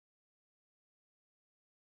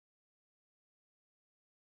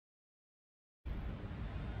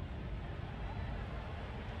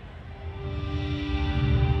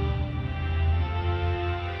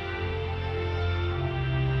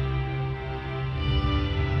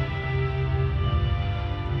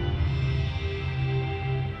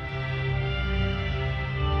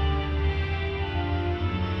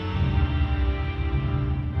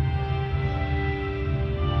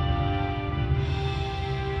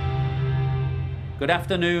Good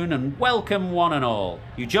afternoon and welcome one and all.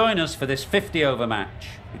 You join us for this 50-over match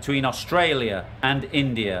between Australia and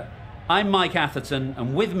India. I'm Mike Atherton,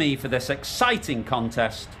 and with me for this exciting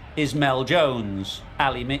contest is Mel Jones,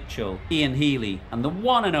 Ali Mitchell, Ian Healy and the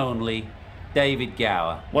one and only David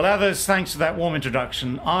Gower. Well, others, thanks for that warm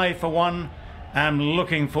introduction. I, for one, am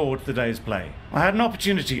looking forward to the day's play. I had an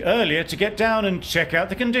opportunity earlier to get down and check out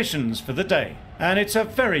the conditions for the day, and it's a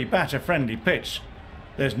very batter-friendly pitch.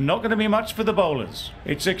 There's not going to be much for the bowlers.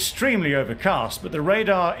 It's extremely overcast, but the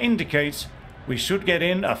radar indicates we should get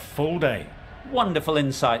in a full day. Wonderful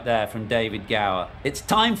insight there from David Gower. It's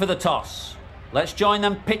time for the toss. Let's join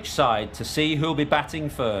them pitch side to see who'll be batting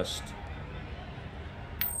first.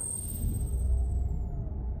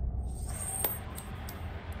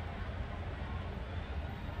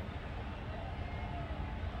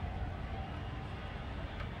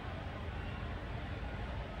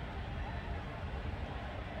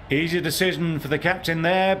 Easy decision for the captain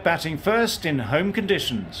there, batting first in home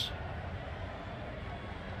conditions.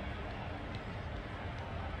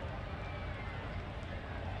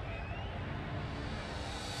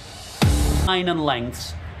 Line and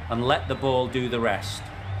lengths and let the ball do the rest.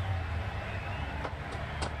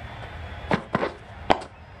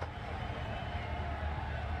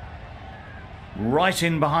 Right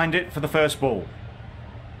in behind it for the first ball.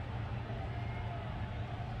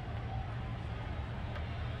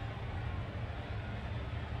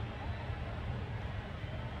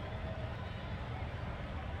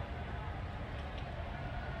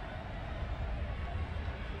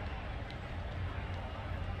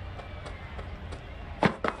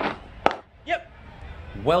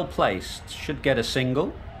 Well placed, should get a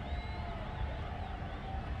single.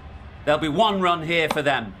 There'll be one run here for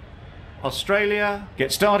them. Australia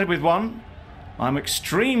get started with one. I'm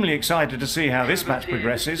extremely excited to see how this match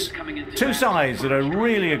progresses. Two sides that are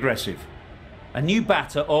really aggressive. A new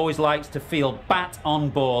batter always likes to feel bat on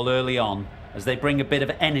ball early on, as they bring a bit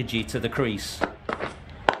of energy to the crease.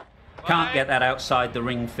 Can't get that outside the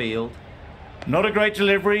ring field. Not a great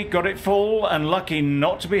delivery, got it full and lucky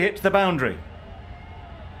not to be hit to the boundary.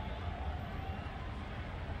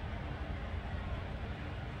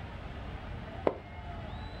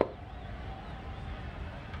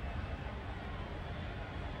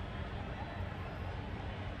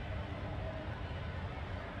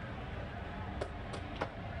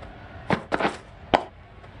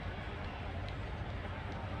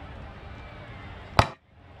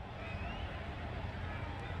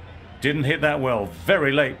 Didn't hit that well.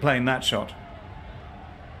 Very late playing that shot.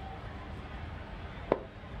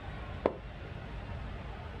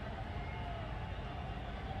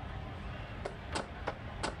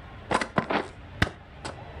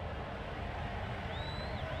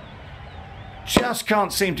 Just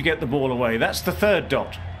can't seem to get the ball away. That's the third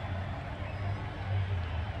dot.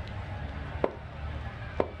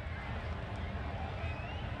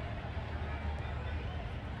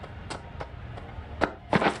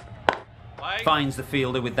 Finds the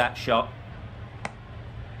fielder with that shot.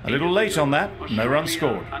 A little late on that, no run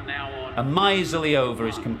scored. A miserly over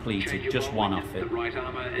is completed, just one off it.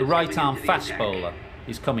 The right arm fast bowler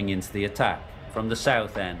is coming into the attack from the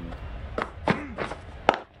south end.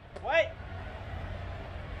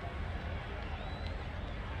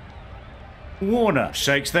 Warner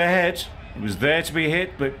shakes their head. It was there to be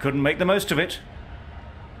hit, but couldn't make the most of it.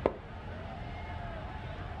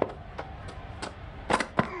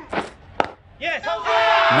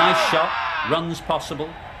 Nice shot, runs possible.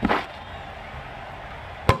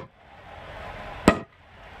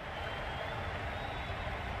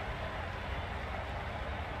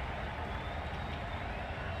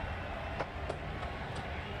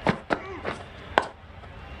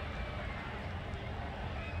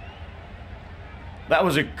 That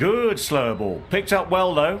was a good slow ball. Picked up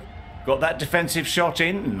well though. Got that defensive shot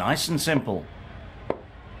in, nice and simple.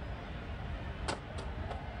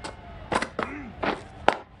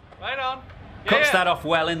 Cuts that off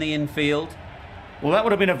well in the infield. Well, that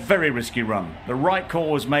would have been a very risky run. The right call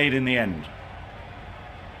was made in the end.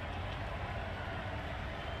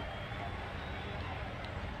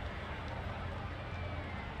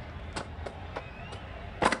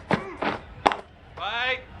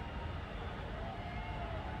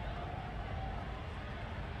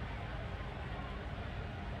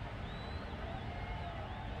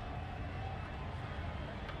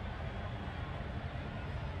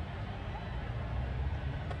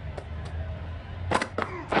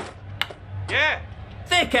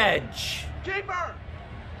 Thick edge. Keeper.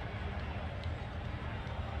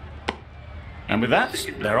 And with that,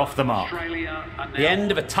 they're off the mark. The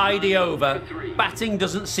end of a tidy over. Batting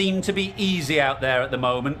doesn't seem to be easy out there at the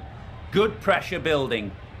moment. Good pressure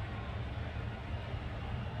building.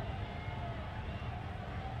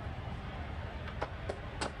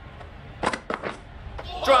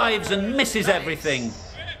 Drives and misses everything.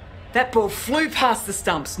 That ball flew past the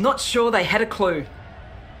stumps. Not sure they had a clue.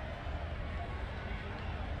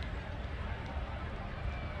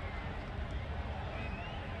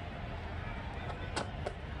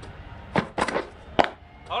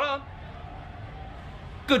 Hold on.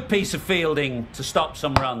 Good piece of fielding to stop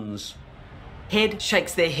some runs. Head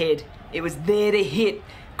shakes their head. It was there to hit.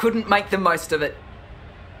 Couldn't make the most of it.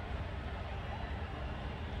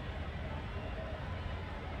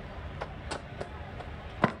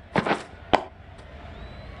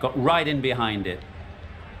 Got right in behind it.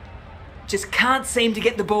 Just can't seem to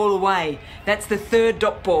get the ball away. That's the third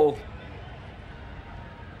dot ball.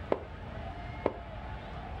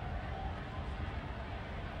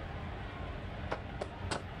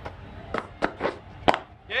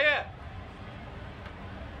 Yeah.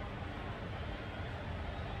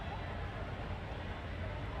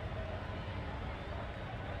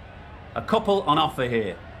 A couple on offer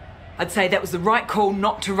here. I'd say that was the right call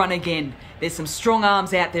not to run again. There's some strong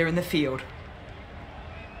arms out there in the field.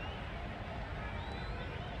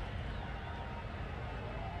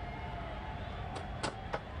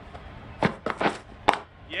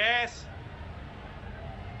 Yes.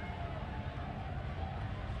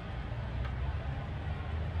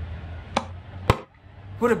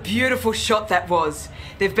 What a beautiful shot that was.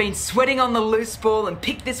 They've been sweating on the loose ball and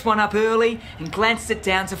picked this one up early and glanced it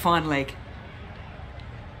down to fine leg.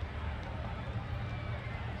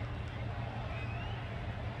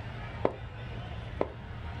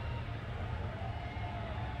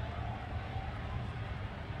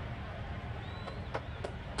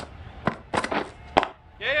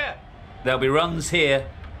 There'll be runs here.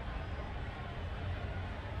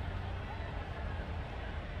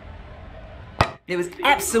 There was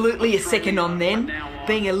absolutely a second on then,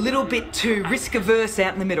 being a little bit too risk averse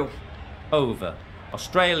out in the middle. Over.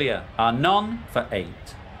 Australia are none for 8.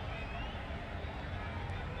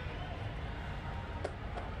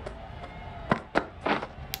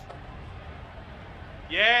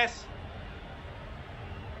 Yes.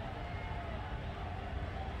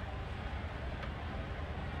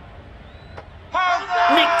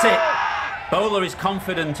 Nicked it. Bowler is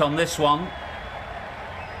confident on this one.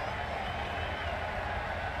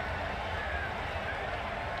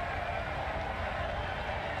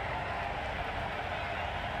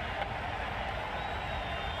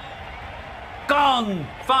 Gone.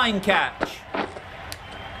 Fine catch.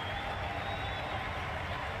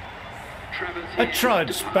 A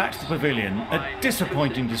trudge back to the pavilion. A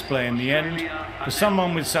disappointing display in the end. For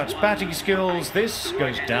someone with such batting skills, this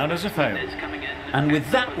goes down as a fail. And with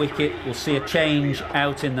that wicket, we'll see a change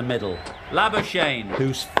out in the middle. Labuschagne,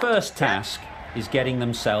 whose first task is getting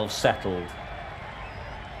themselves settled.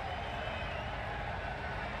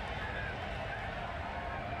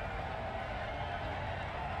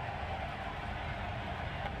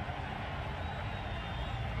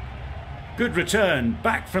 Good return,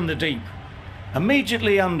 back from the deep.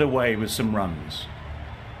 Immediately underway with some runs.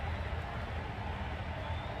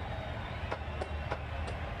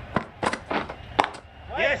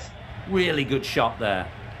 Yes! Really good shot there.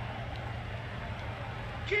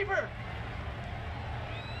 Keeper!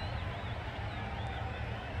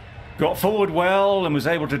 Got forward well and was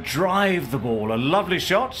able to drive the ball. A lovely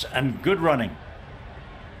shot and good running.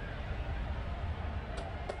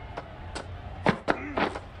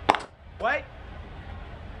 Wait.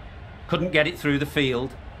 Couldn't get it through the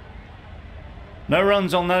field. No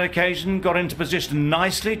runs on that occasion. Got into position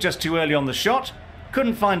nicely, just too early on the shot.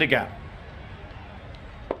 Couldn't find a gap.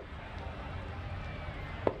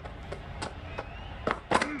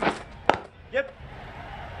 Yep.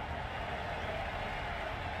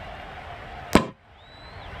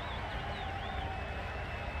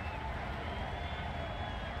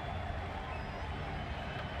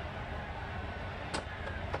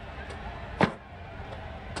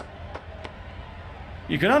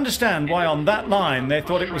 You can understand why on that line they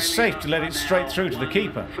thought it was safe to let it straight through to the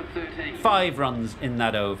keeper. 5 runs in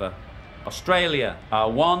that over. Australia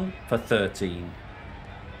are 1 for 13.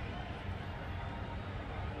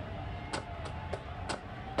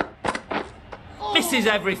 Misses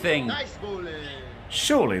everything. Nice bowling.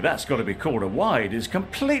 Surely that's got to be called a wide. It's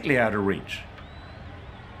completely out of reach.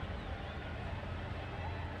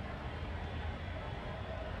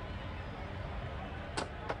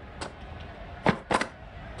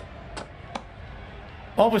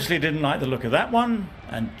 Obviously didn't like the look of that one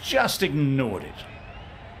and just ignored it.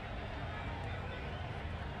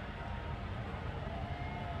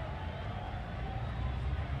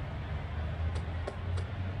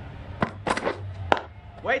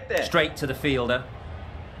 Wait there. Straight to the fielder.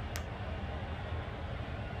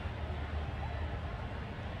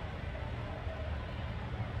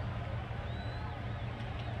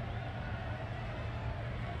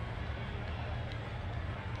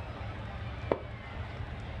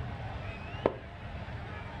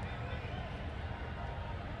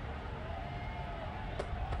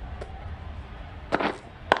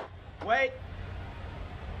 Wait.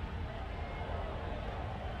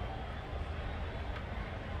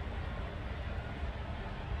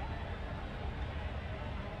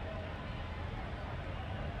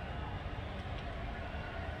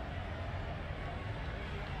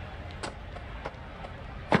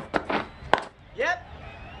 Yep.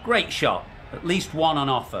 Great shot. At least one on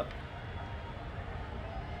offer.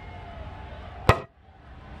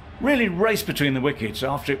 Really raced between the wickets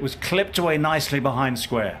after it was clipped away nicely behind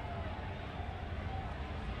square.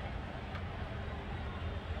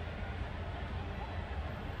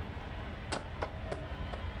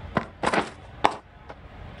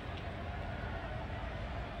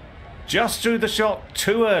 Just threw the shot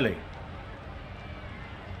too early.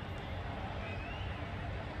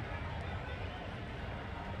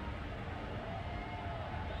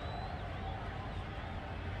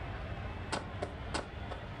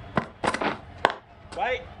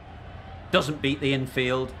 Wait. Doesn't beat the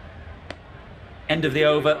infield. End of the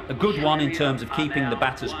over. A good one in terms of keeping the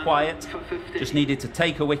batters quiet. Just needed to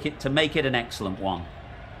take a wicket to make it an excellent one.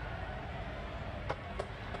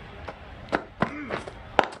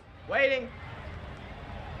 Waiting.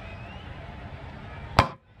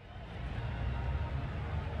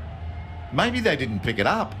 Maybe they didn't pick it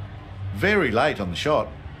up. Very late on the shot.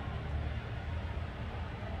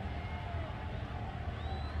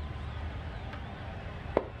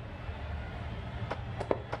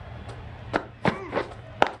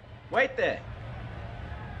 Wait there.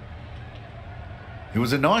 It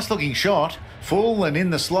was a nice looking shot, full and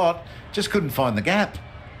in the slot, just couldn't find the gap.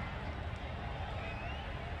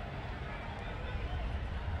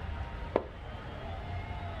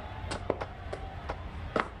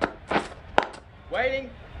 Waiting.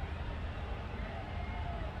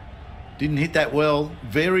 Didn't hit that well,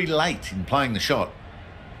 very late in playing the shot.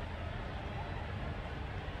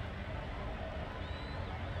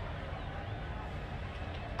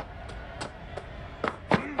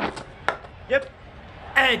 Yep.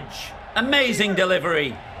 Edge. Amazing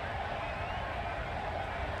delivery.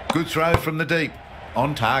 Good throw from the deep,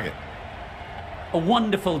 on target. A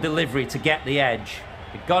wonderful delivery to get the edge.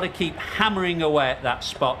 You've got to keep hammering away at that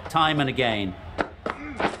spot time and again.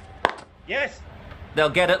 Yes. They'll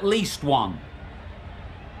get at least one.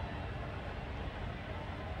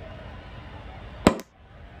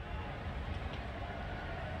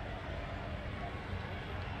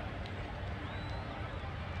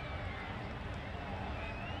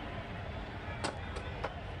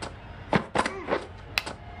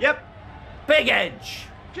 Yep. Big edge.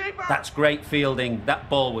 Keeper. That's great fielding. That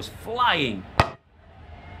ball was flying.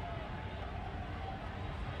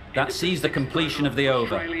 That sees the completion of the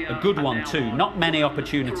over. A good one too. Not many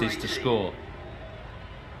opportunities to score.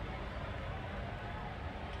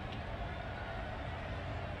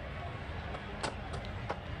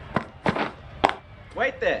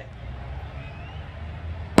 Wait there.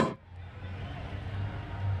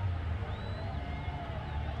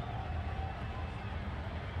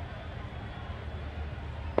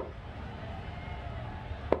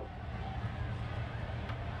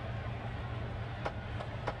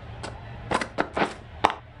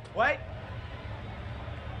 Wait.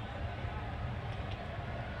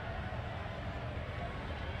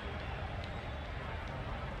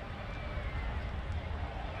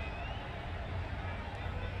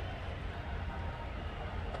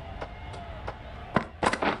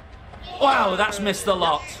 Wow, that's missed the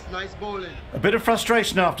lot. Nice bowling. A bit of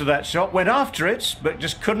frustration after that shot. Went after it, but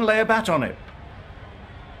just couldn't lay a bat on it.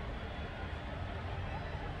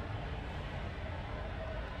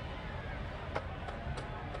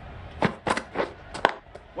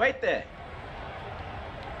 Wait there.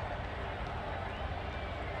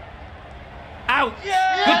 Out.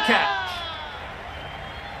 Yeah! Good catch.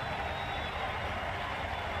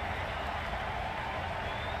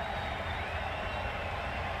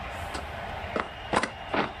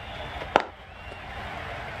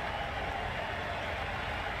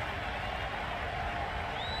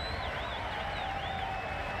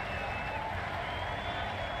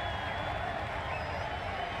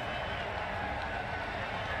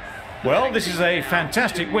 Well, this is a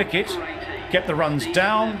fantastic wicket. Kept the runs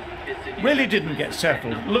down. Really didn't get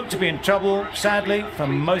settled. Looked to be in trouble, sadly, for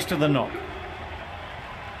most of the knock.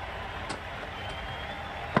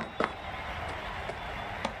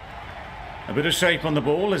 A bit of shape on the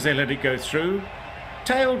ball as they let it go through.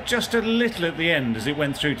 Tailed just a little at the end as it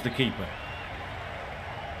went through to the keeper.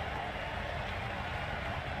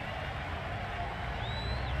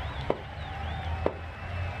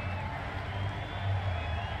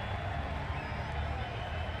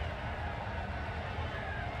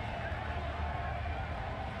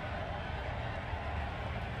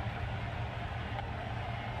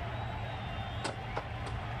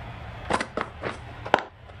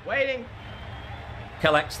 Waiting.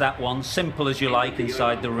 Collects that one, simple as you like,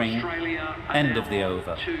 inside the ring. End of the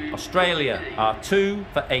over. Australia are 2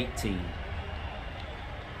 for 18.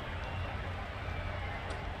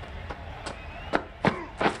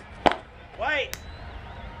 Wait.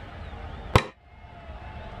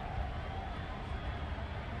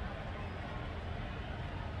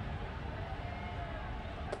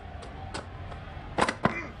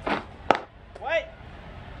 Wait.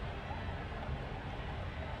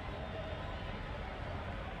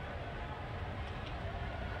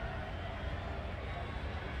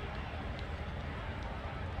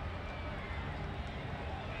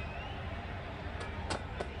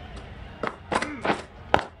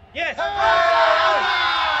 Yes!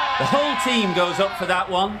 The whole team goes up for that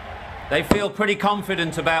one. They feel pretty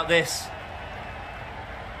confident about this.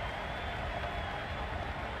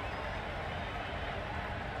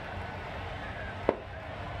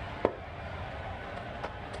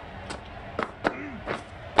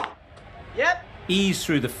 Yep. Ease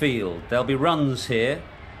through the field. There'll be runs here.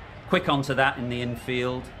 Quick onto that in the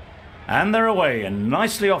infield. And they're away and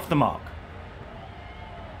nicely off the mark.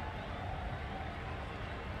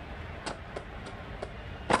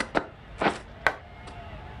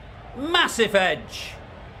 Massive edge.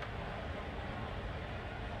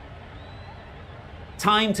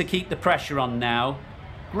 Time to keep the pressure on now.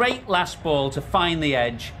 Great last ball to find the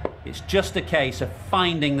edge. It's just a case of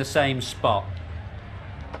finding the same spot.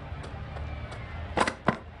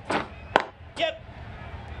 Yep.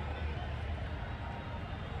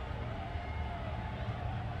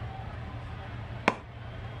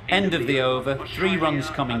 End of the over. 3 runs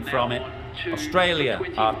coming from it. Australia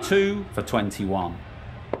are 2 for 21.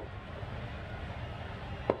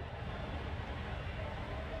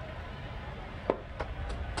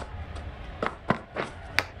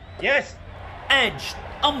 Yes. Edge,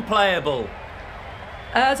 unplayable.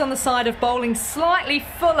 Errs on the side of bowling slightly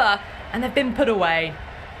fuller, and they've been put away.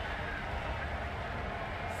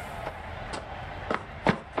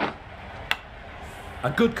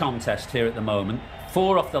 A good contest here at the moment.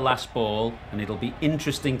 4 off the last ball, and it'll be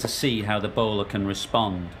interesting to see how the bowler can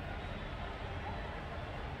respond.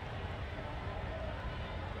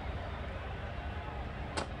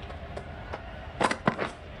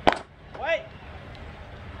 Wait.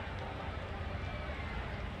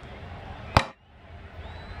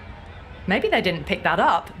 Maybe they didn't pick that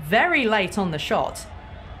up. Very late on the shot.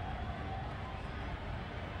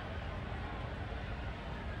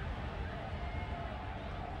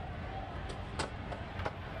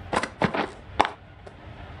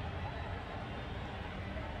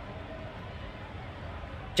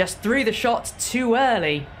 Just threw the shot too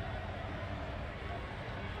early.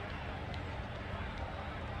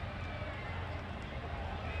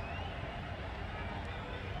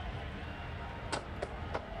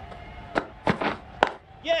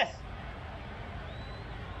 Yes.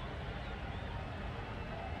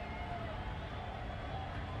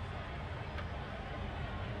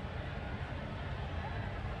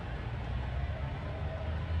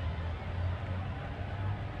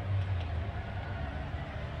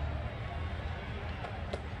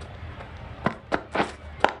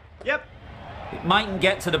 Yep. It mightn't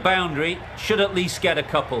get to the boundary, should at least get a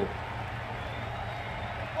couple.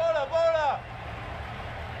 Bowler, bowler.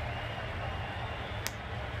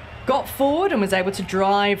 Got forward and was able to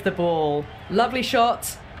drive the ball. Lovely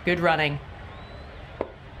shot, good running.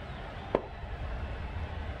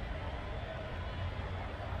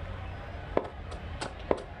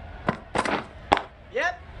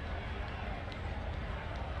 Yep.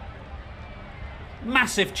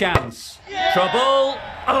 Massive chance. Trouble.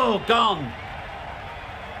 Oh, gone.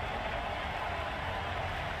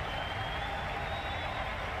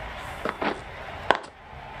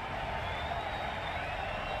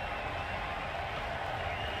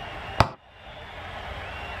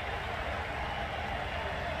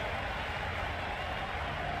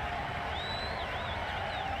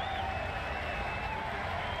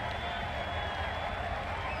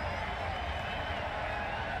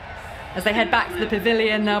 As they head back to the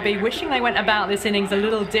pavilion, they'll be wishing they went about this innings a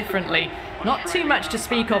little differently. Not too much to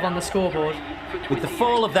speak of on the scoreboard. With the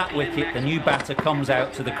fall of that wicket, the new batter comes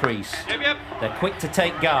out to the crease. They're quick to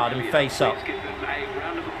take guard and face up.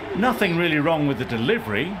 Nothing really wrong with the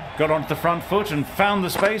delivery. Got onto the front foot and found the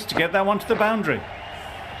space to get that one to the boundary.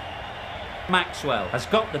 Maxwell has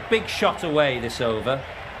got the big shot away this over.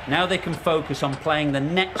 Now they can focus on playing the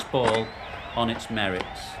next ball on its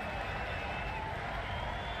merits.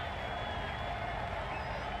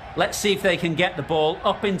 Let's see if they can get the ball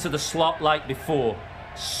up into the slot like before.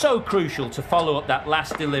 So crucial to follow up that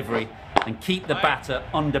last delivery and keep the batter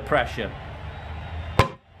under pressure.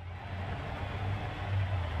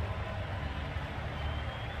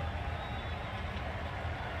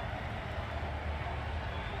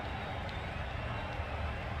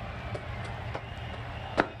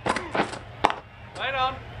 Right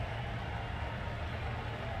on.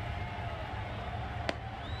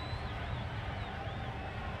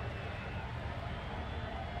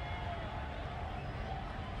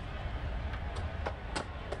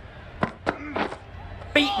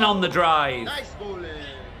 Beaten on the drive. Nice bowling.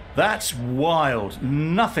 That's wild.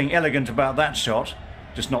 Nothing elegant about that shot.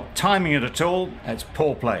 Just not timing it at all. It's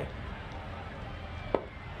poor play.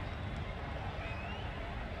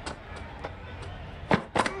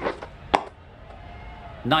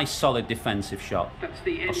 Nice solid defensive shot.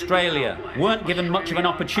 Australia weren't given much of an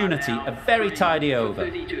opportunity. A very tidy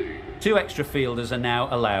over. 2 extra fielders are now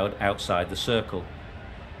allowed outside the circle.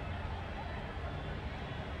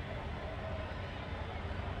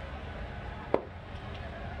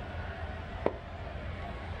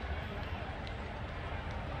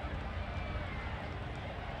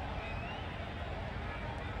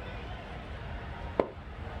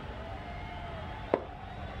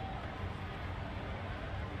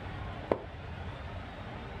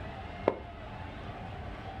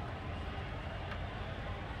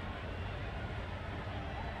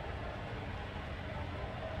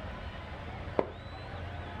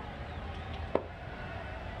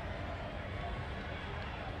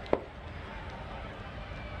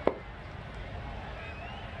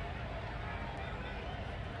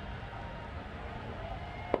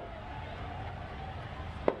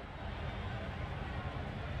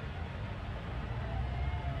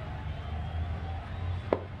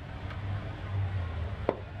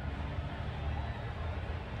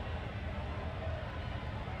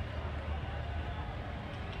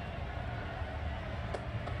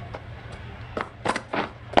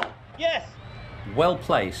 Yes. Well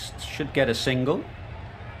placed, should get a single.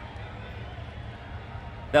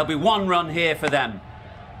 There'll be 1 run here for them.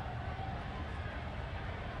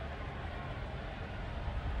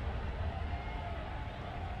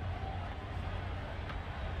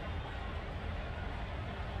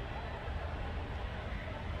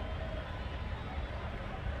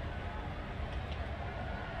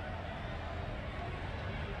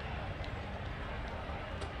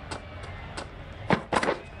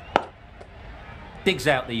 Digs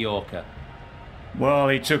out the Yorker. Well,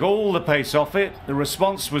 he took all the pace off it. The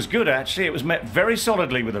response was good, actually. It was met very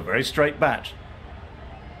solidly with a very straight bat.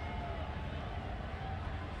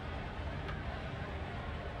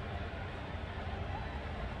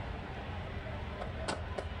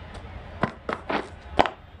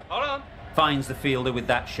 Hold on. Finds the fielder with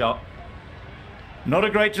that shot. Not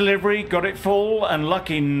a great delivery, got it full and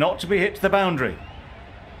lucky not to be hit to the boundary.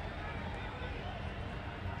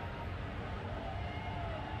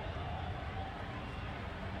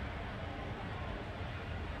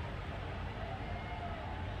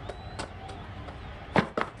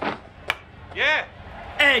 Yeah.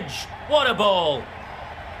 Edge! What a ball!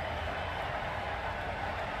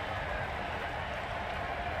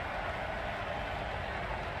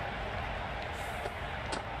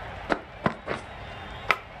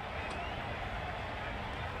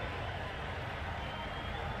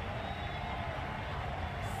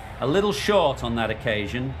 A little short on that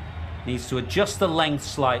occasion. Needs to adjust the length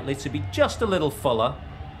slightly to be just a little fuller.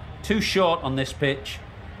 Too short on this pitch,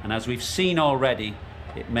 and as we've seen already,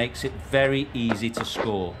 it makes it very easy to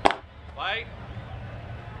score. Wait.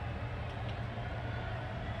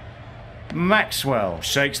 Maxwell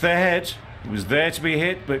shakes their head. He was there to be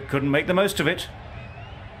hit, but couldn't make the most of it.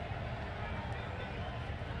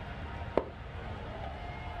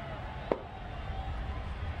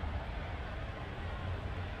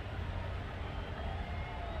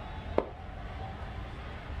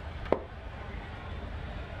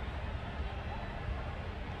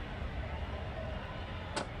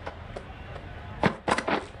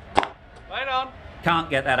 Right on. Can't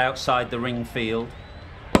get that outside the ring field.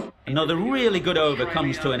 Another really good over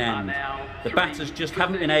comes to an end. The batters just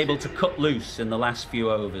haven't been able to cut loose in the last few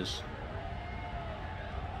overs.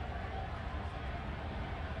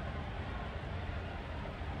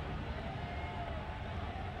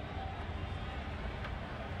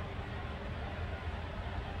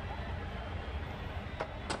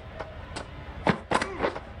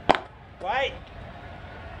 Wait.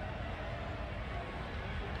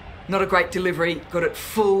 Not a great delivery, got it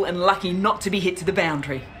full and lucky not to be hit to the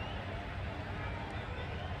boundary.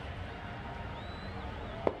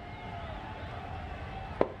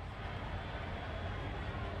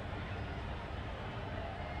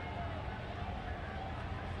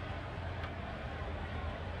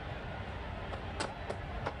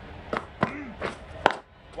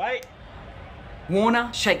 Wait.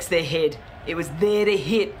 Warner shakes their head. It was there to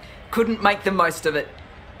hit, couldn't make the most of it.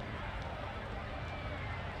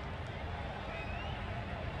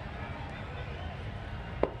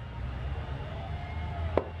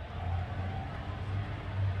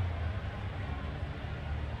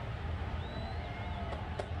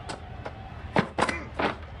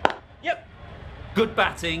 Yep. Good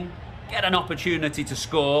batting, get an opportunity to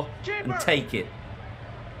score and take it.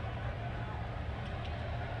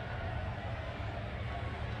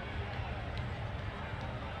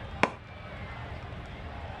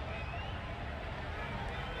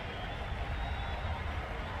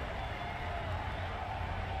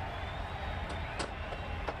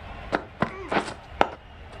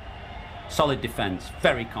 Solid defence,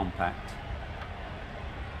 very compact.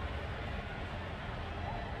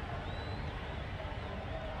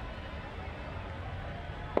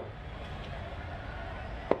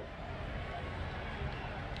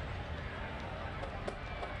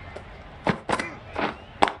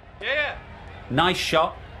 Yeah. Nice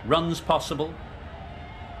shot, runs possible.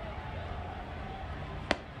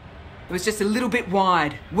 It was just a little bit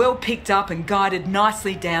wide, well picked up and guided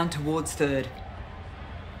nicely down towards third.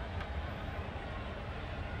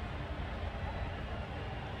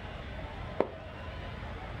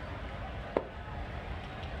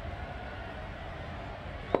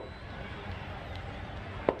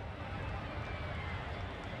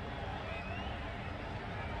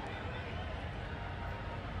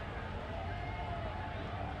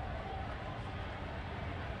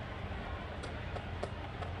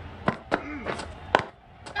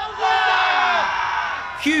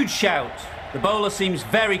 Huge shout. The bowler seems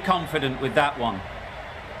very confident with that one.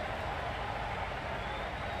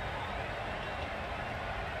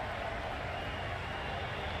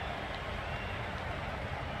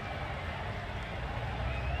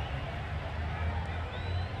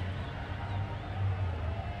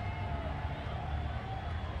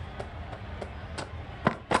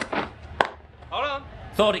 Hold on.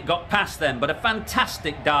 Thought it got past them, but a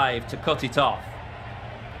fantastic dive to cut it off.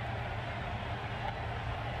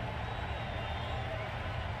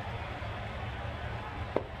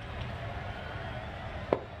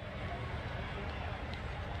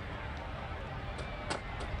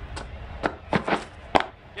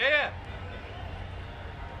 Yeah.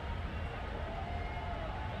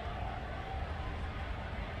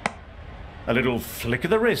 A little flick of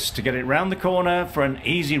the wrist to get it round the corner for an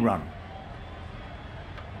easy run.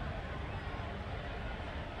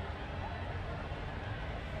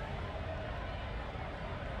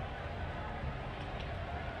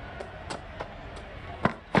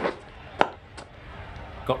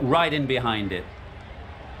 Got right in behind it.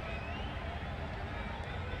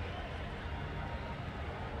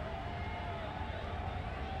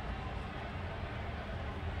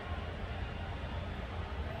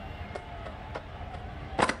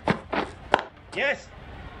 Yes.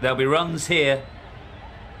 There'll be runs here.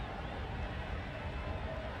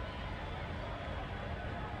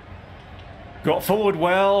 Got forward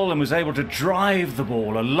well and was able to drive the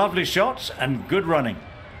ball. A lovely shot and good running.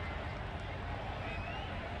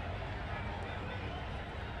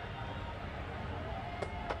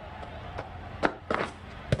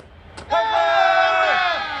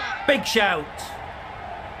 Big shout.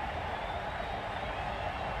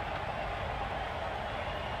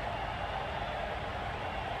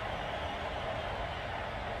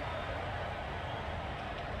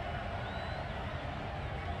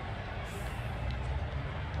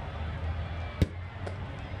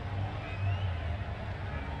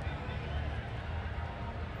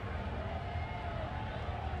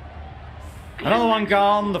 Another one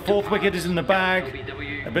gone. The fourth wicket is in the bag.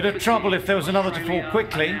 A bit of trouble if there was another to fall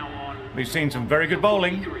quickly. We've seen some very good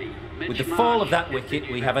bowling. With the fall of that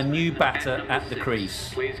wicket, we have a new batter at the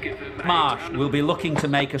crease. Marsh will be looking to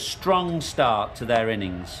make a strong start to their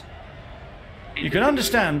innings. You can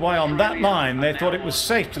understand why on that line they thought it was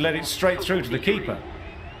safe to let it straight through to the keeper.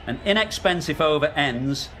 An inexpensive over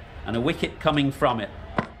ends and a wicket coming from it.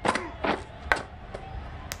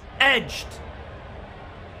 Edged.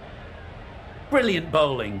 Brilliant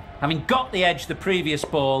bowling. Having got the edge the previous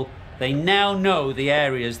ball, they now know the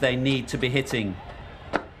areas they need to be hitting.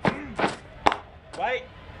 Wait.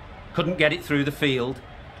 Couldn't get it through the field.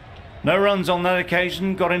 No runs on that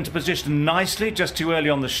occasion, got into position nicely, just too early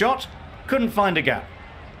on the shot, couldn't find a gap.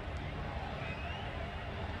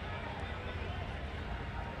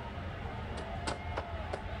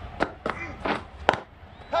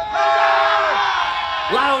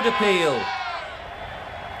 Loud appeal.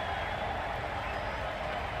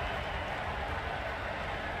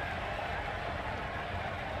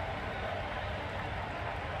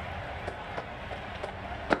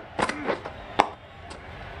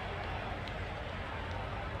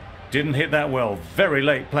 Didn't hit that well, very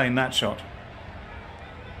late playing that shot.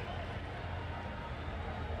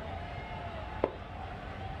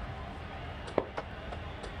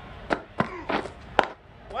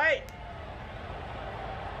 Wait.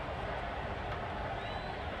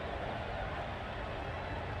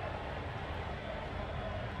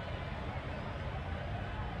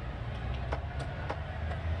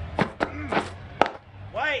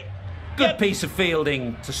 Wait. Good piece of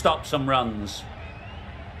fielding to stop some runs.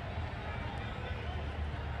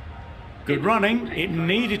 Good running, it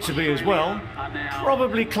needed to be as well.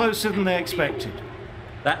 Probably closer than they expected.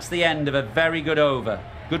 That's the end of a very good over.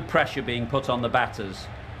 Good pressure being put on the batters.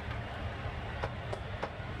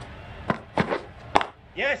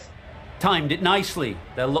 Yes. Timed it nicely.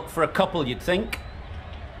 They'll look for a couple, you'd think.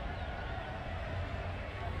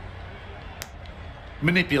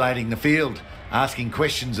 Manipulating the field, asking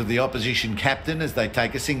questions of the opposition captain as they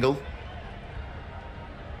take a single.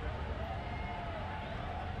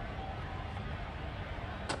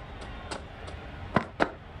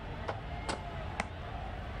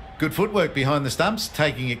 Good footwork behind the stumps,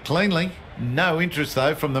 taking it cleanly. No interest,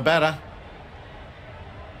 though, from the batter.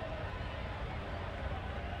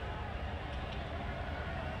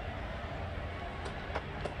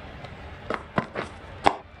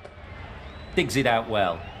 Digs it out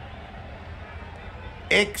well.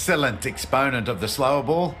 Excellent exponent of the slower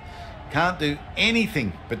ball. Can't do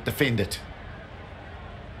anything but defend it.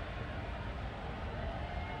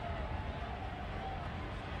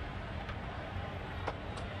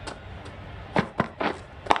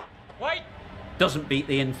 Wait. Doesn't beat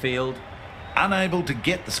the infield. Unable to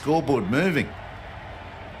get the scoreboard moving.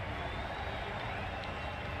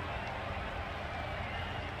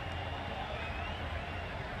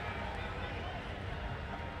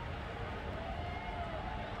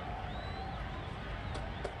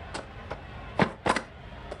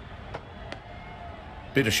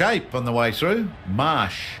 Bit of shape on the way through.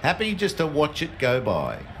 Marsh, happy just to watch it go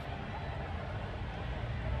by.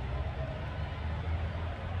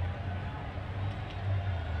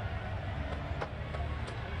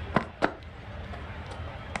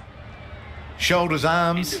 Shoulders,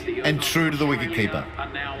 arms, and through to the wicketkeeper.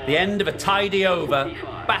 The end of a tidy over.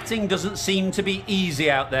 Batting doesn't seem to be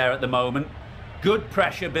easy out there at the moment. Good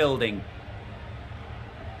pressure building.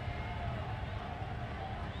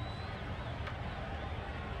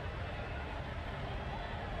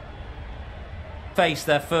 Face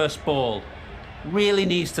their first ball. Really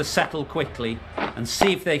needs to settle quickly and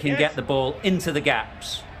see if they can get the ball into the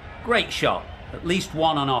gaps. Great shot. At least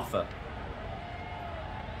one on offer.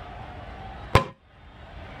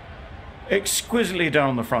 Exquisitely done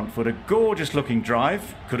on the front foot. A gorgeous looking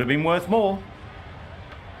drive. Could have been worth more.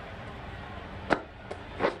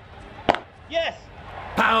 Yes.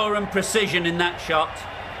 Power and precision in that shot.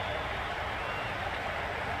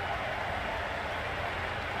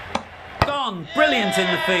 Gone. Brilliant in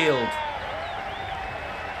the field.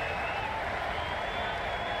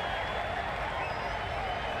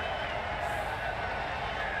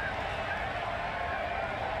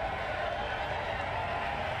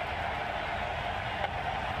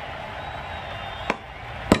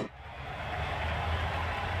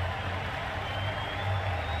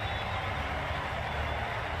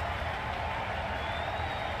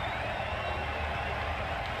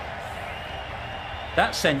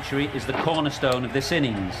 That century is the cornerstone of this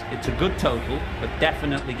innings. It's a good total, but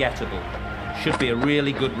definitely gettable. Should be a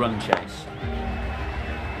really good run chase.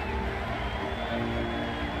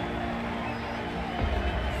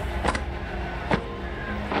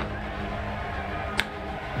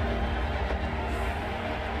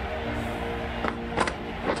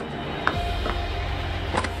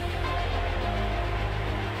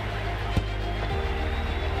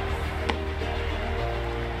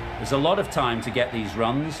 There's a lot of time to get these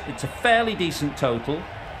runs. It's a fairly decent total.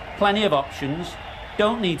 Plenty of options.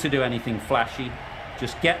 Don't need to do anything flashy.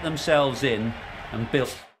 Just get themselves in and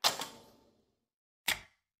build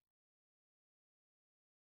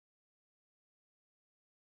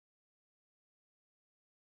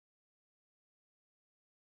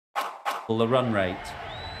the run rate.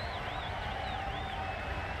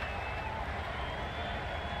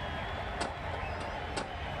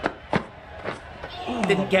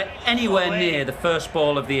 Didn't get anywhere near the first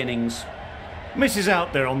ball of the innings. Misses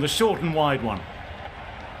out there on the short and wide one.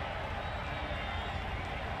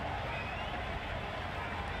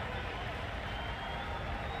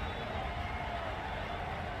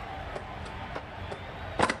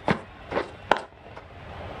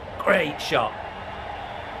 Great shot.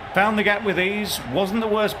 Found the gap with ease. Wasn't the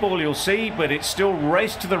worst ball you'll see, but it still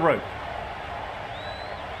raced to the rope.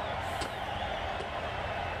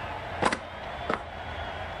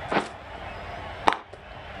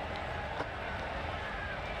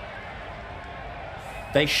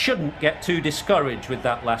 They shouldn't get too discouraged with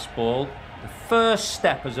that last ball. The first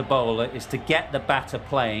step as a bowler is to get the batter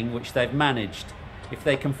playing, which they've managed. If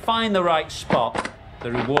they can find the right spot,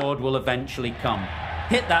 the reward will eventually come.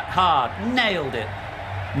 Hit that hard, nailed it.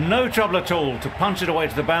 No trouble at all to punch it away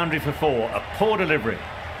to the boundary for 4. A poor delivery.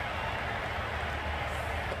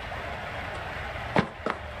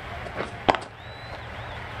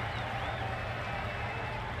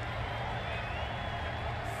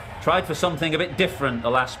 Tried for something a bit different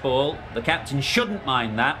the last ball. The captain shouldn't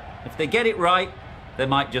mind that. If they get it right, they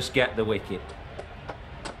might just get the wicket.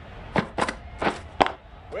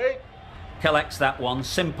 Wait. Collects that one,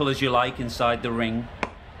 simple as you like, inside the ring.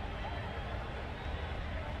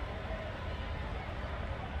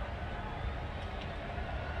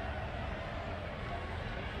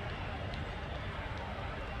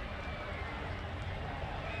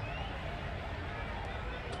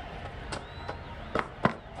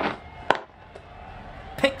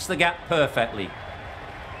 Picks the gap perfectly.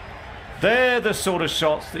 They're the sort of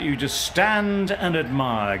shots that you just stand and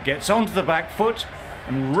admire. Gets onto the back foot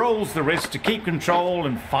and rolls the wrist to keep control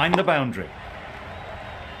and find the boundary.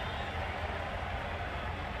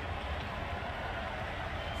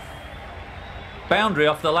 Boundary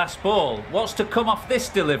off the last ball. What's to come off this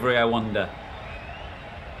delivery, I wonder?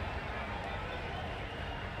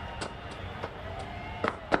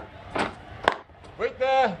 Wait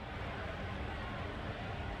there.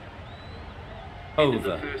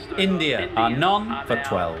 Over. India are none for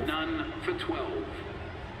 12.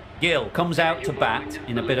 Gill comes out to bat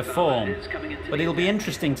in a bit of form, but it'll be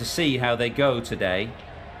interesting to see how they go today.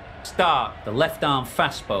 Stark, the left-arm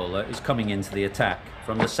fast bowler, is coming into the attack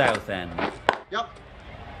from the south end. Yep.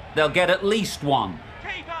 They'll get at least one.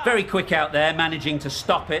 Very quick out there, managing to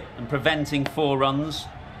stop it and preventing 4 runs.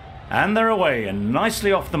 And they're away and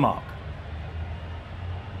nicely off the mark.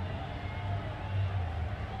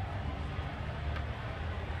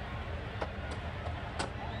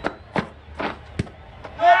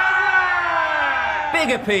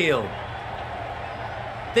 Big appeal.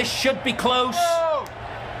 This should be close.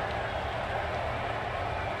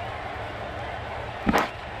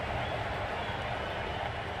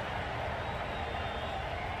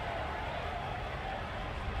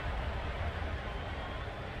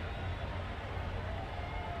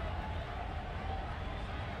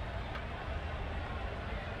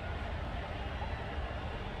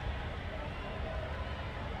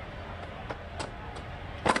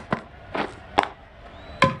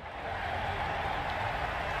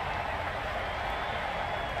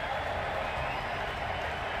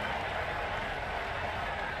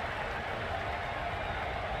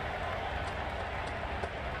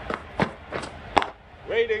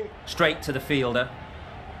 Waiting. Straight to the fielder.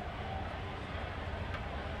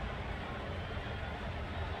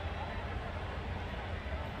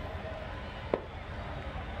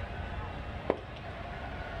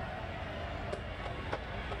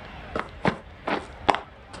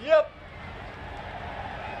 Yep.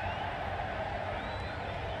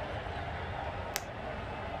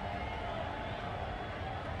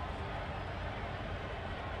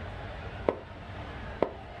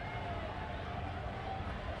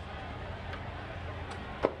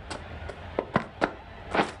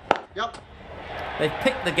 Yep. They've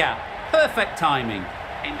picked the gap. Perfect timing.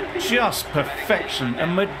 Just perfection. A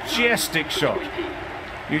majestic shot.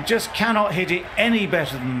 You just cannot hit it any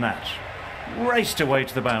better than that. Raced away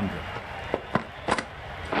to the boundary.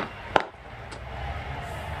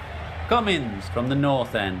 Cummins from the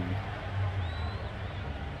north end.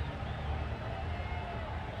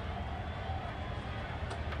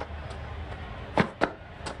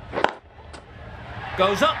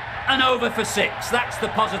 Goes up and over for 6. That's the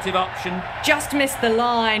positive option. Just missed the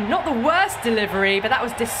line. Not the worst delivery, but that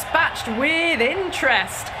was dispatched with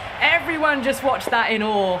interest. Everyone just watched that in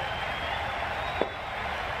awe.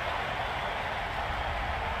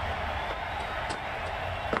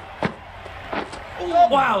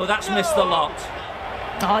 Wow, that's missed the lot.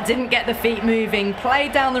 Oh, didn't get the feet moving.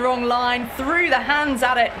 Played down the wrong line. Threw the hands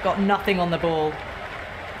at it. Got nothing on the ball.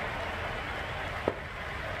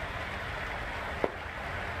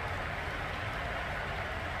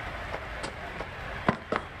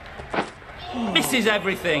 Misses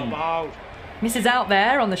everything. Out. Misses out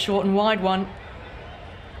there on the short and wide one.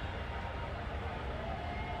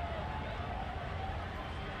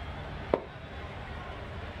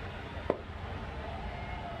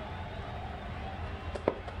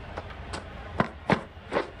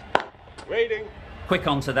 Waiting. Quick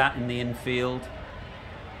onto that in the infield.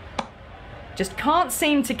 Just can't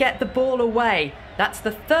seem to get the ball away. That's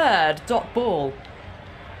the third dot ball.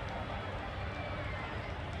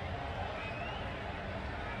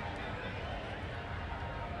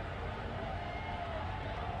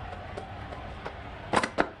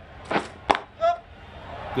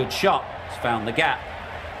 Good shot. It's found the gap.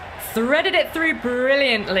 Threaded it through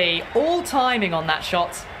brilliantly. All timing on that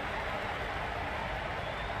shot.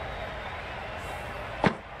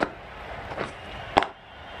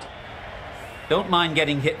 Don't mind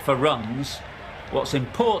getting hit for runs. What's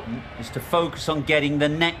important is to focus on getting the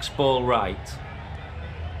next ball right.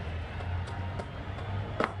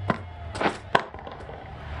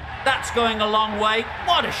 That's going a long way.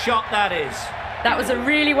 What a shot that is. That was a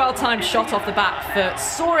really well-timed shot off the back foot.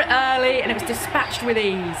 Saw it early and it was dispatched with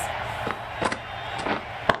ease.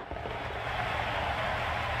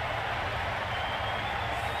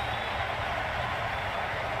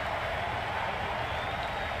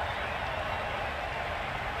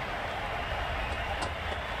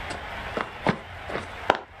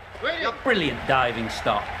 Brilliant diving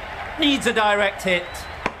stop. Needs a direct hit.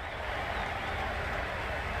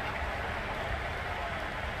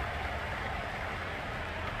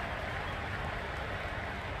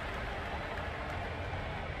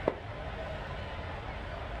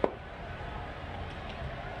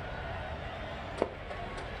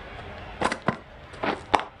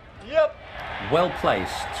 Yep. Well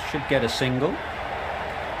placed. Should get a single.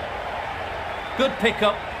 Good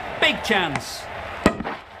pickup. Big chance.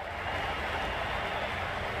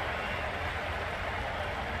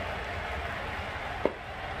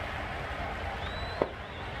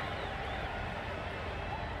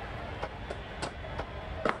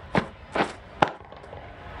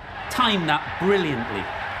 Timed that brilliantly.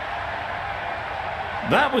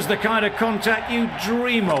 That was the kind of contact you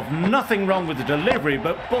dream of. Nothing wrong with the delivery,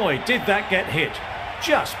 but boy, did that get hit.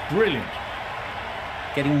 Just brilliant.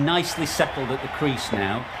 Getting nicely settled at the crease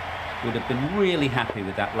now. Would have been really happy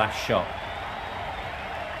with that last shot.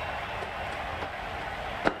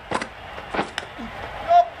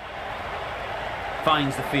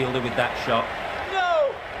 Finds the fielder with that shot. No.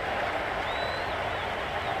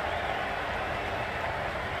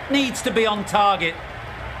 Needs to be on target.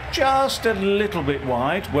 Just a little bit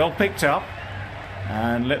wide. Well picked up.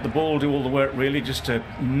 And let the ball do all the work, really, just to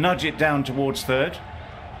nudge it down towards third.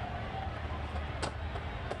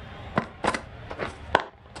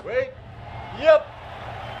 Wait. Yep.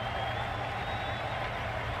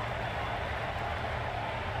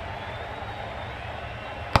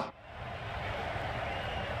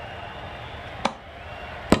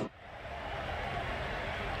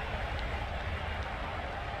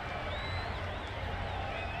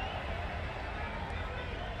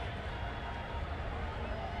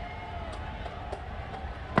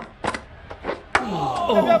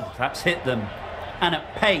 Oh, that's hit them. And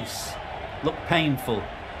at pace. Look painful.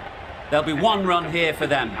 There'll be one run here for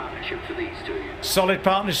them. Solid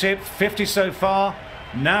partnership, 50 so far.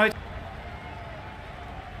 Now it's...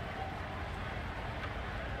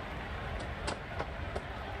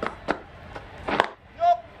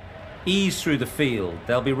 Ease through the field.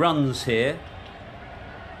 There'll be runs here.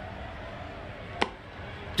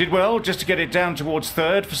 Did well just to get it down towards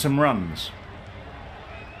third for some runs.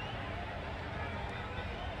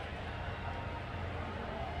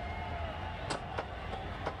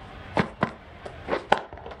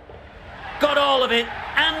 Got all of it,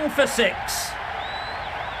 and for 6.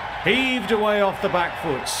 Heaved away off the back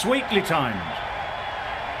foot, sweetly timed.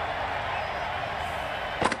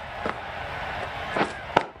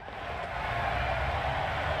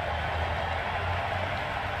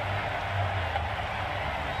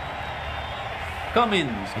 Gamistan,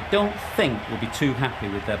 I don't think, will be too happy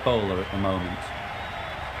with their bowler at the moment.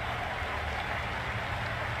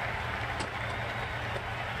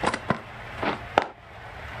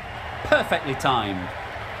 Perfectly timed.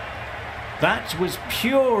 That was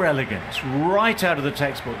pure elegance, right out of the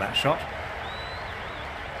textbook, that shot.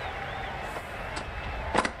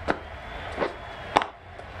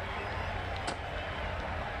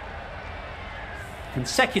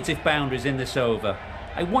 Consecutive boundaries in this over.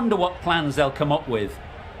 I wonder what plans they'll come up with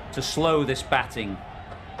to slow this batting.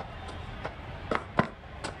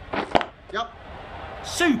 Yep.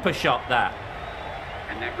 Super shot that.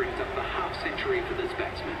 And that brings up the half century for this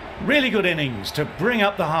batsman. Really good innings to bring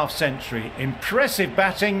up the half-century. Impressive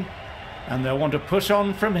batting, and they'll want to push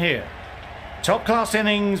on from here. Top-class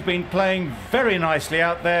innings, been playing very nicely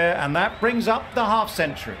out there, and that brings up the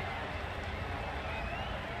half-century.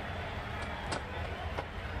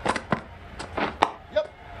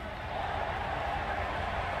 Yep.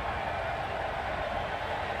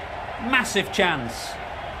 Massive chance.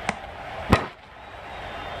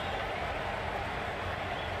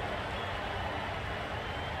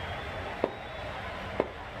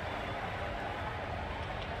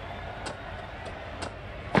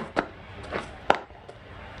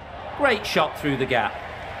 Great shot through the gap.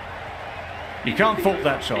 You can't fault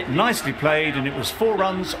that shot. Nicely played, and it was 4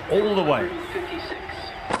 runs all the way.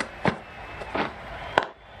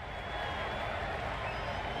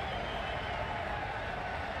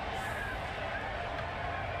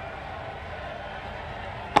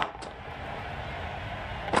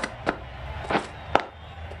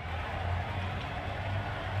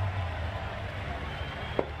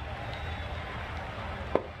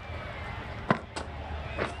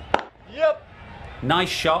 Yep. Nice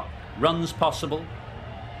shot, runs possible.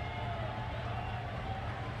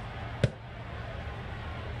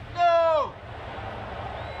 No.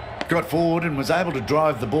 Got forward and was able to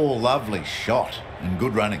drive the ball. Lovely shot and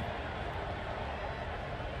good running.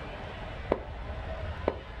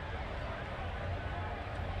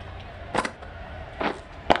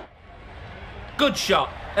 Good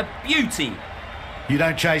shot, a beauty. You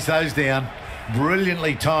don't chase those down.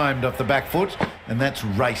 Brilliantly timed off the back foot, and that's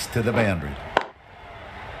raced to the boundary.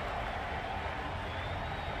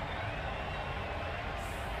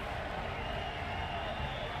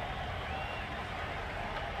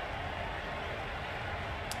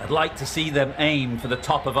 I'd like to see them aim for the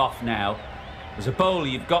top of off now. As a bowler,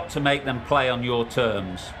 you've got to make them play on your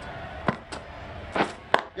terms.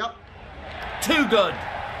 Yep. Too good.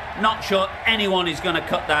 Not sure anyone is going to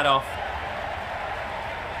cut that off.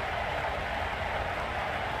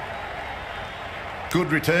 Good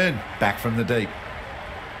return, back from the deep.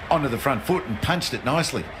 Onto the front foot and punched it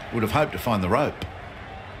nicely. Would have hoped to find the rope.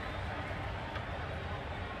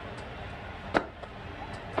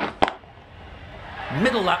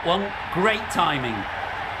 Middle that one, great timing.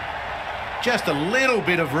 Just a little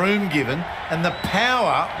bit of room given, and the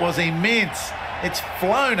power was immense. It's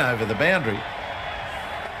flown over the boundary.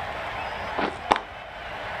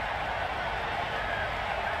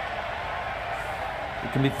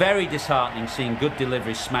 It can be very disheartening seeing good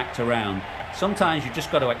deliveries smacked around. Sometimes you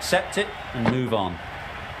just got to accept it and move on.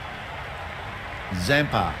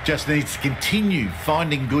 Zampa just needs to continue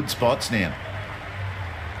finding good spots now.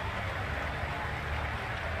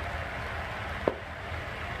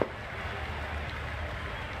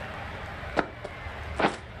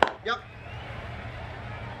 Yep.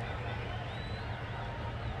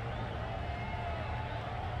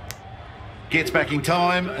 Gets back in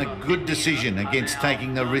time, a good decision against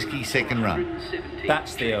taking the risky second run.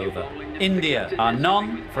 That's the over. India are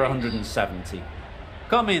none for 170.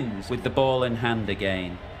 Cummins with the ball in hand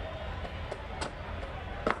again.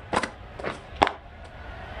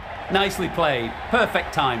 Nicely played,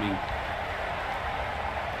 perfect timing.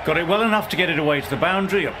 Got it well enough to get it away to the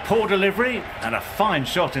boundary, a poor delivery and a fine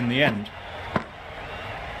shot in the end.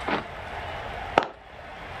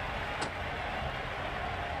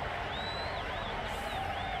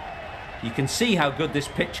 You can see how good this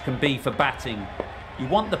pitch can be for batting. You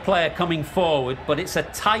want the player coming forward, but it's a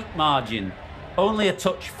tight margin. Only a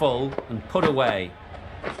touch full and put away.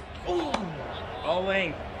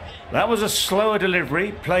 Bowling. That was a slower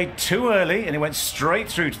delivery, played too early, and it went straight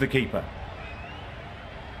through to the keeper.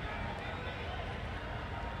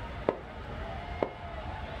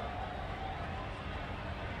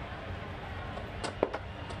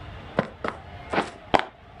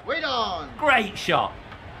 Wait on. Great shot.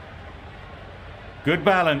 Good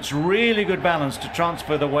balance, really good balance to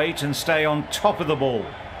transfer the weight and stay on top of the ball.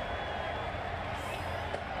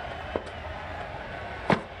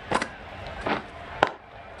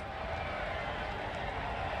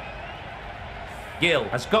 Gill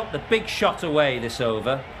has got the big shot away this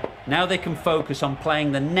over. Now they can focus on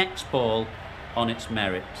playing the next ball on its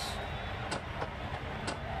merits.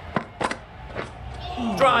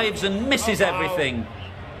 Drives and misses everything.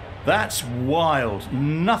 That's wild.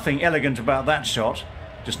 Nothing elegant about that shot.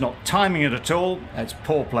 Just not timing it at all. It's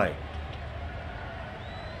poor play.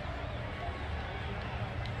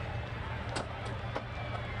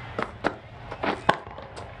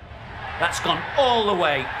 That's gone all the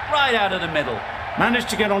way, right out of the middle. Managed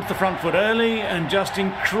to get onto the front foot early and just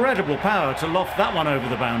incredible power to loft that one over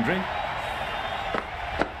the boundary.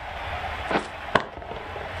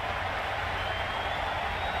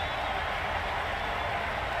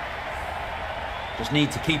 Just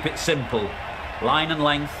need to keep it simple. Line and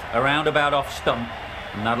length, around about off stump,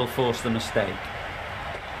 and that'll force the mistake.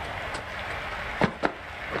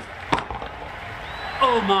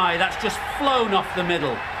 Oh my, that's just flown off the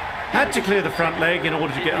middle. Had to clear the front leg in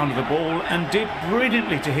order to get under the ball and did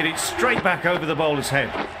brilliantly to hit it straight back over the bowler's head.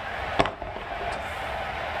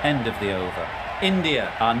 End of the over.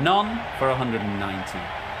 India are none for 190.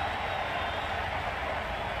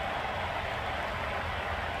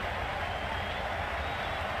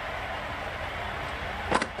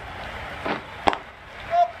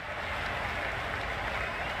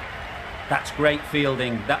 That's great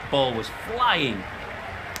fielding. That ball was flying.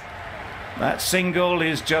 That single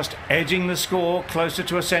is just edging the score closer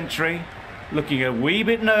to a century. Looking a wee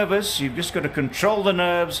bit nervous, you've just got to control the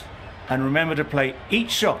nerves and remember to play each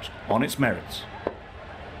shot on its merits.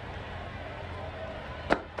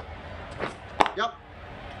 Yep.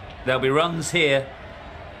 There'll be runs here.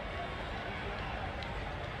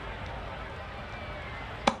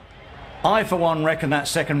 I, for one, reckon that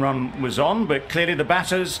second run was on, but clearly the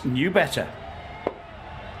batters knew better.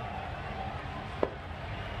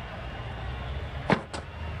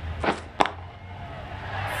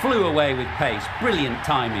 Flew away with pace. Brilliant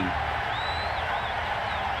timing.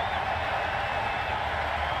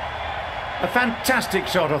 A fantastic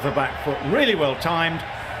shot off the back foot, really well timed.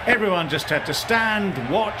 Everyone just had to stand,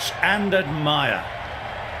 watch and admire.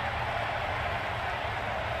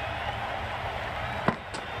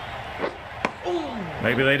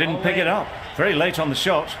 Maybe they didn't pick it up. Very late on the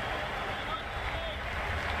shot.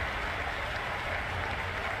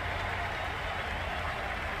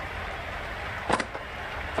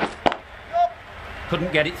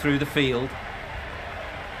 Couldn't get it through the field.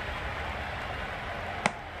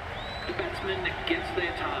 The batsman gets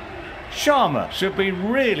their time. Sharma should be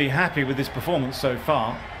really happy with his performance so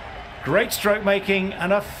far. Great stroke making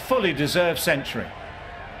and a fully deserved century.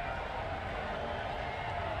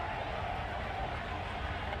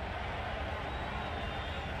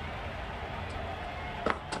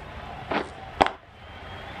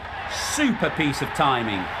 Super piece of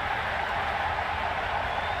timing.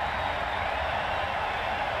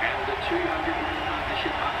 And the 200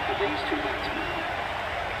 partnership up for these two batsmen.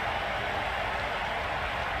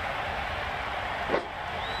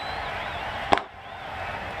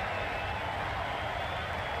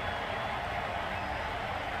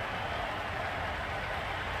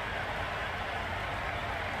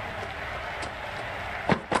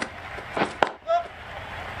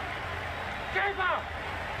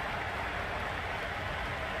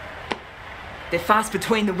 They're fast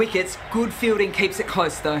between the wickets. Good fielding keeps it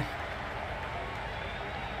close though.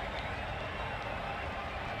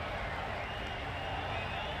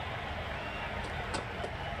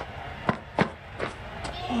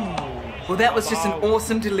 Well, that was just an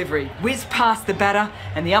awesome delivery. Whizzed past the batter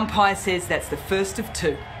and the umpire says that's the first of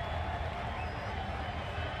two.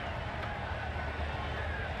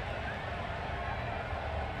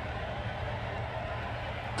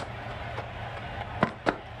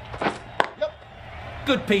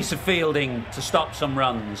 Good piece of fielding to stop some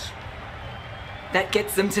runs. That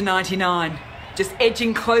gets them to 99. Just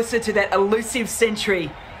edging closer to that elusive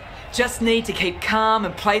century. Just need to keep calm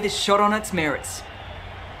and play the shot on its merits.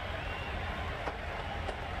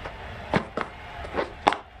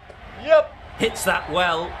 Yep. Hits that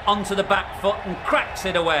well onto the back foot and cracks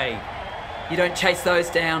it away. You don't chase those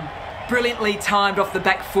down. Brilliantly timed off the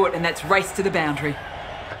back foot and that's race to the boundary.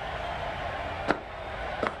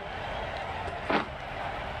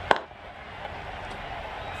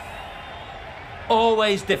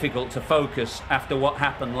 Always difficult to focus after what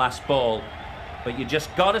happened last ball, but you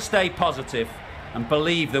just got to stay positive and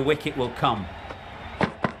believe the wicket will come.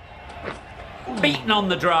 Beaten on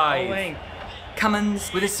the drive.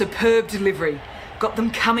 Cummins with a superb delivery. Got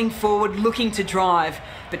them coming forward looking to drive,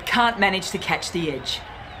 but can't manage to catch the edge.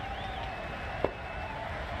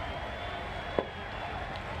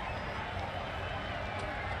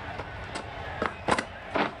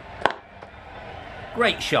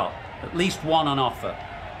 Great shot. At least one on offer.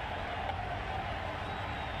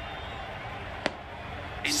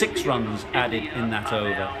 6 runs added in that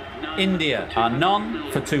over. India are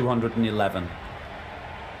none for 211.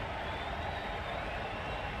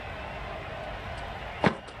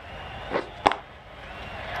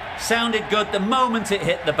 Sounded good the moment it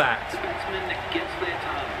hit the bat. The batsman gets their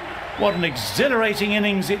time. What an exhilarating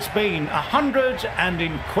innings it's been. 100 and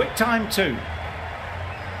in quick time too.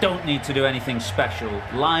 Don't need to do anything special.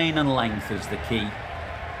 Line and length is the key.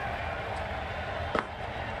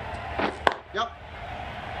 Yep.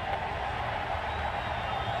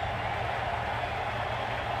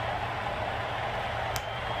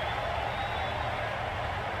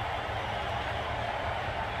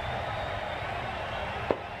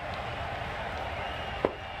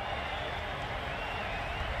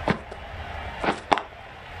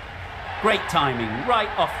 Great timing, right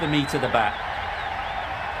off the meat of the bat.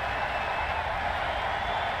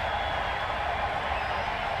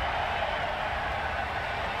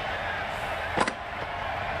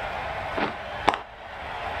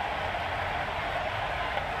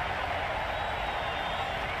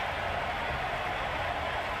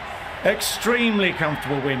 Extremely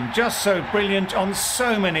comfortable win, just so brilliant on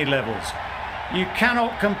so many levels. You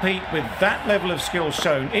cannot compete with that level of skill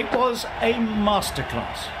shown. It was a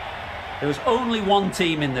masterclass. There was only one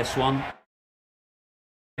team in this one.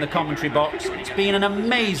 In the commentary box, it's been an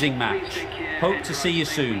amazing match. Hope to see you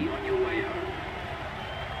soon.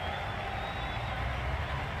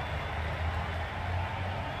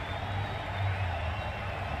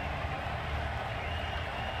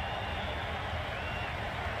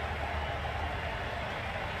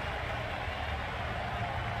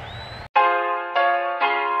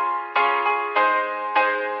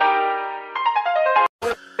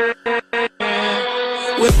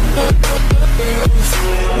 With